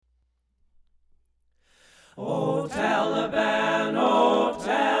Oh Taliban, oh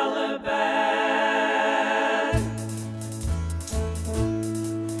Taliban.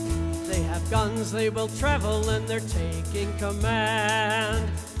 They have guns, they will travel, and they're taking command.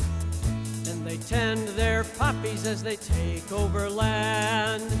 And they tend their poppies as they take over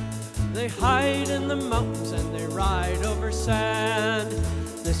land. They hide in the mountains and they ride over sand.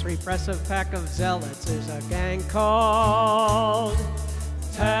 This repressive pack of zealots is a gang called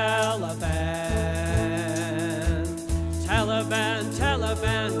Taliban. Taliban,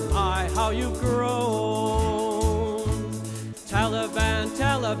 Taliban, my, how you've grown. Taliban,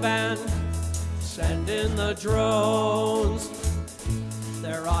 Taliban, send in the drones.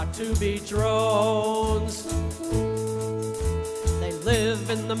 There ought to be drones. They live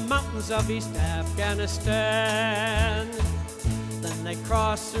in the mountains of East Afghanistan. Then they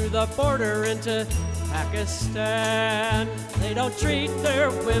cross through the border into Pakistan. They don't treat their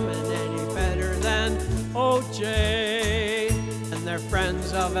women any better than OJ. And they're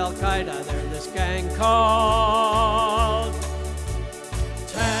friends of Al-Qaeda. They're this gang called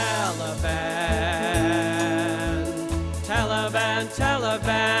Taliban. Taliban,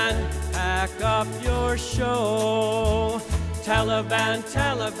 Taliban, pack up your show. Taliban,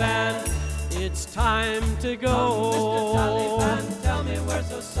 Taliban, it's time to go. Mr. Taliban, tell me where's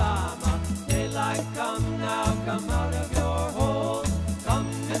Osama? Daylight come now, come on.